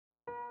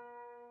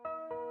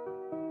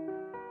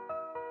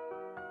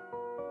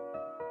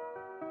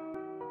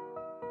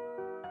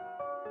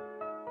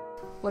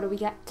What do we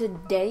got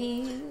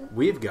today?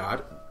 We've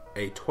got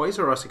a Toys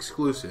R Us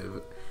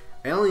exclusive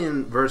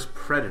Alien vs.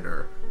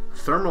 Predator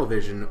Thermal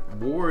Vision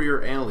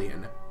Warrior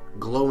Alien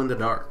Glow in the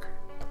Dark.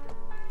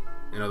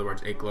 In other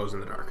words, it glows in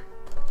the dark.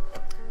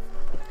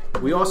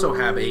 We also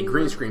have a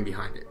green screen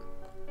behind it.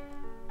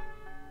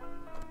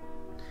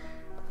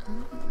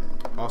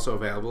 Also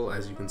available,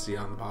 as you can see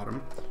on the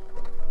bottom,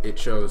 it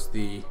shows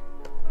the,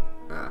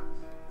 I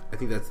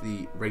think that's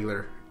the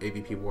regular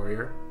AvP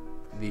Warrior,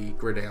 the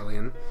Grid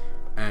Alien,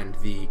 and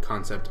the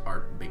concept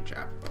art Big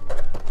Chap.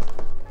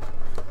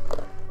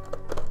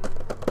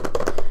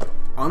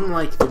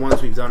 Unlike the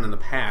ones we've done in the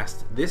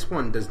past, this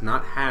one does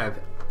not have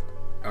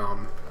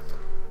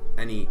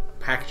any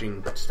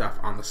packaging stuff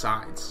on the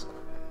sides.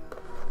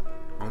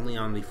 Only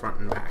on the front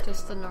and back.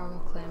 Just the normal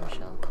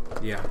clamshell.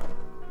 Yeah,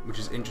 which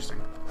is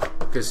interesting.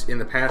 Because in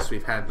the past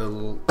we've had the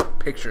little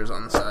pictures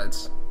on the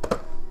sides.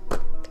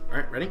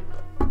 Alright, ready?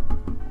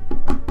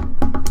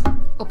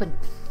 Open.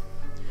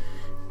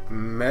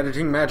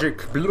 Editing magic.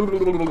 Give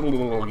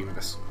me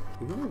this.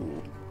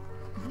 Ooh.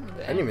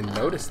 I didn't even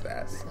notice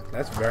that.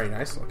 That's very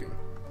nice looking.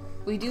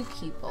 We do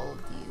keep all of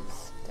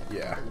these that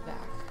Yeah. go to the back.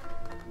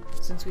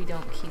 Since we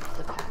don't keep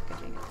the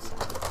packaging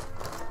itself.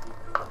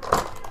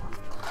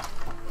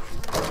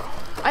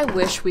 I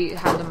wish we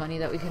had the money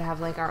that we could have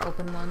like our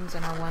open ones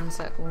and our ones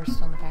that were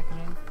still in the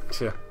packaging.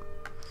 Yeah.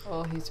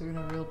 Oh, he's doing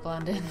a real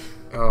blend in.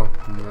 Oh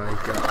my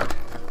god.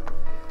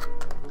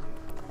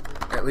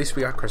 At least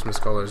we got Christmas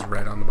colors,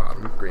 red on the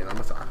bottom, green on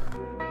the top.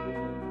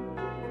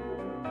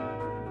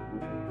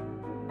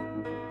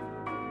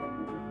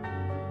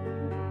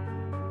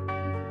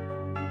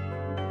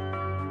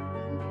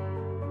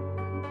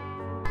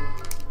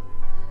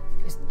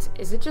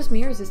 Is it just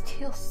me or is his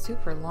tail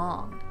super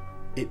long?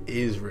 It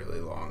is really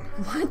long.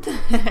 What the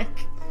heck?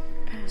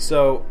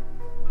 So,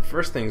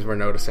 first things we're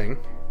noticing.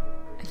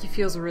 He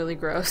feels really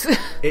gross.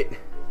 It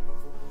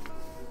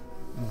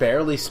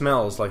barely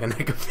smells like a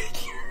NECA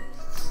figure.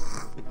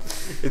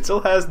 It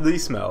still has the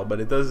smell, but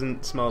it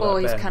doesn't smell that bad. Oh,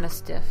 he's kind of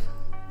stiff.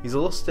 He's a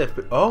little stiff,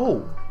 but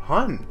oh,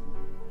 hun.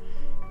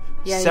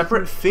 Yeah,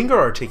 Separate finger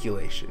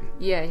articulation.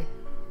 Yeah.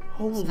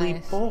 Holy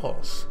nice.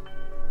 balls.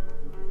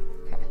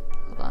 Okay,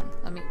 hold on.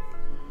 Let me...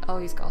 Oh,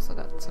 he's also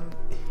got some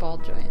ball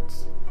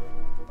joints.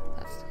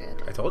 That's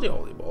good. I told you,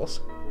 holy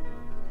balls.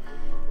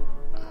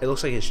 It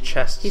looks like his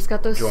chest He's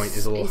got those, joint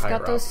is a little higher He's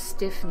got those up.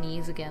 stiff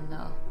knees again,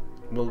 though.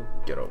 We'll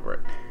get over it.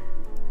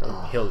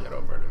 He'll get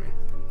over it, I mean.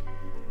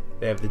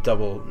 They have the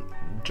double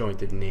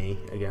jointed knee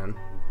again.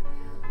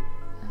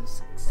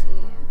 Let's see.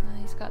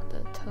 He's got the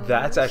toes.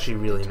 That's actually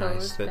really the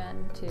nice. toes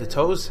bend too. The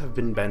toes have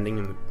been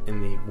bending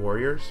in the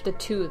Warriors. The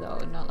two, though,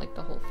 not like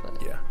the whole foot.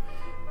 Yeah.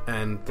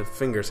 And the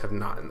fingers have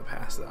not in the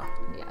past, though.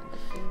 Yeah, the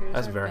fingers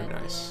That's are very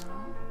bending. nice.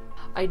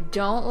 I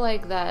don't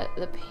like that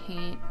the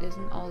paint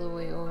isn't all the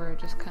way over. It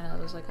just kind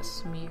of was like a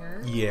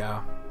smear.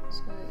 Yeah.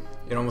 So,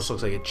 It almost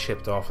looks like it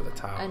chipped off at the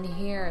top. and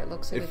here it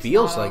looks like It it's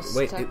feels not like all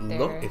wait, stuck it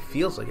there. it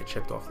feels like it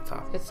chipped off the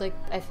top. It's like,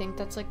 I think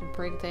that's like a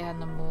break they had in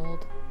the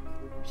mold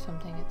or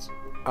something. It's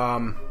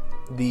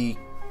The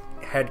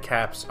head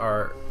caps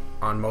are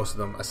on most of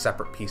them a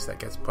separate piece that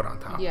gets put on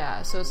top.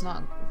 yeah, so it's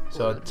not.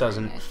 So it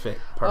doesn't right. fit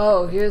perfectly.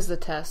 Oh, here's the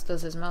test.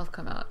 Does his mouth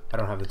come out? I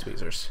don't have the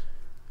tweezers.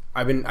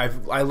 I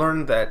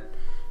learned that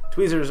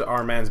tweezers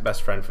are man's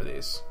best friend for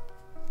these.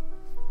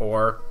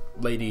 Or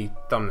lady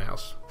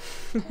thumbnails.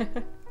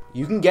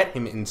 You can get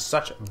him in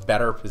such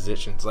better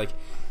positions. Like,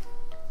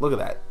 look at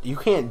that. You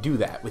can't do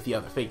that with the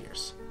other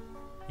figures.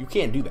 You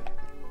can't do that.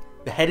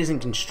 The head isn't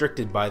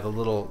constricted by the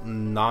little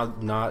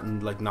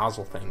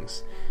nozzle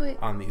things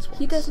on these ones.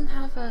 He doesn't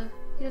have a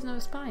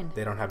spine.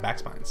 They don't have back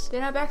spines. They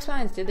don't have back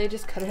spines. Did they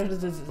just cut it out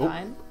of the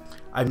design?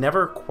 I've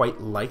never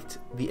quite liked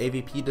the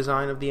AvP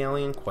design of the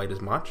alien quite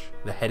as much.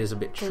 The head is a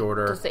bit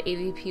shorter. Does the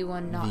AvP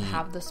one not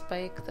have the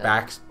spike?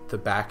 The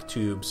back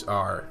tubes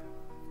are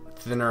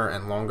thinner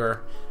and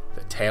longer.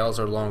 The tails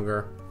are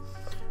longer.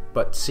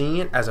 But seeing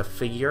it as a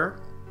figure,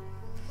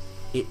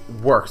 it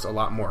works a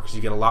lot more because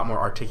you get a lot more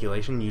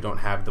articulation. You don't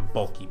have the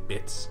bulky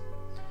bits.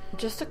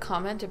 Just a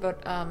comment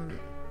about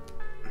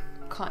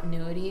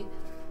continuity.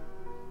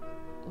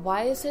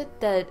 Why is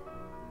it that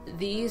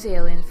these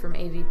aliens from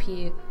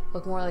AvP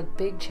look more like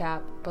Big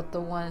Chap, but the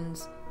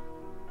ones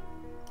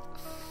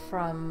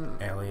from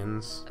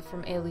Aliens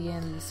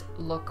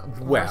look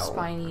more Well,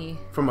 spiny?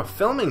 From a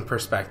filming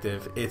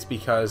perspective, it's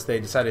because they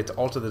decided to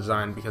alter the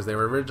design because they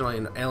were originally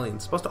an alien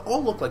supposed to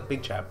all look like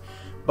Big Chap,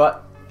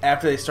 but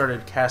after they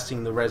started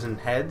casting the resin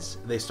heads,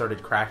 they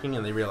started cracking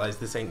and they realized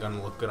this ain't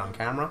gonna look good on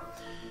camera.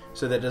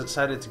 So they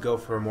decided to go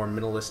for a more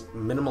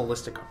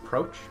minimalistic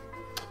approach.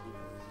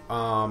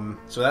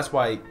 So that's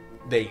why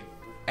they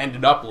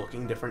ended up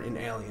looking different in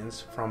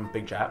Aliens from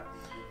Big Chap.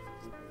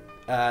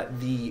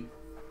 The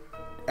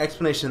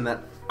explanation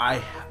that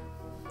I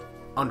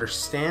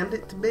understand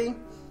it to be,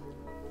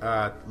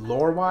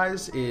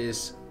 lore-wise,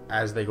 is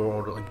as they grow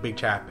older, like Big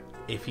Chap,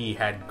 if he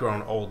had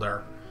grown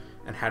older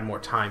and had more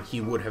time, he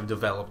would have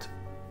developed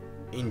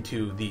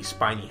into the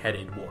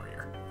spiny-headed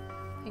warrior.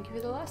 Thank you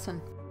for the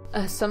lesson.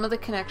 Some of the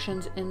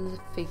connections in the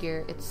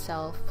figure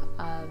itself,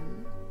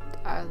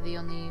 are the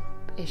only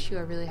issue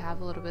I really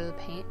have. A little bit of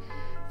the paint.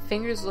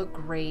 Fingers look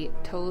great.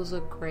 Toes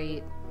look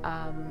great.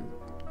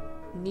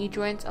 Knee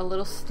joints a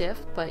little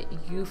stiff, but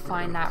you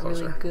find that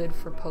really good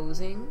for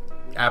posing.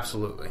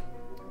 Absolutely.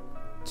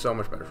 So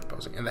much better for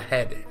posing. And the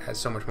head has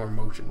so much more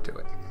motion to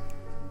it.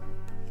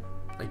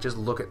 Like, just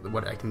look at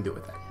what I can do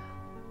with that.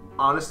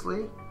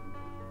 Honestly,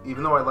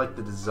 even though I like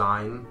the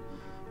design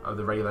of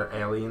the regular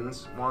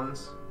aliens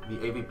ones, the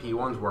AvP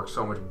ones work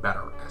so much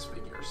better as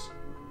figures.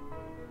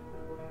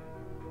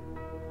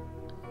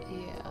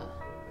 Yeah.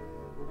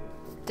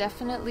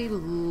 Definitely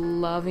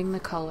loving the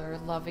color,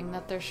 loving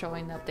that they're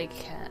showing that they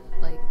can't,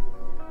 like,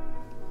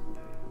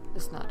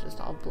 it's not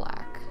just all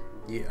black.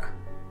 Yeah.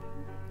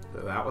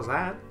 So that was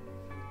that.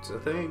 It's a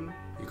thing.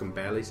 You can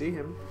barely see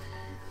him.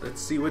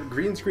 Let's see what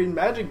green screen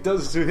magic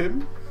does to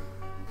him.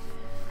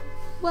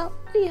 Well,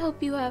 we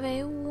hope you have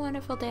a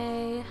wonderful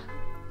day.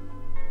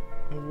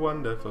 A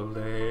wonderful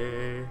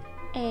day.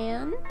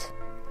 And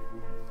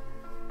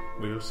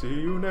we'll see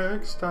you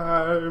next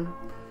time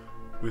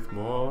with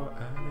more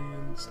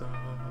alien stuff.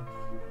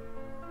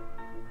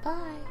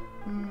 bye.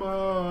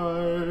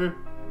 Bye.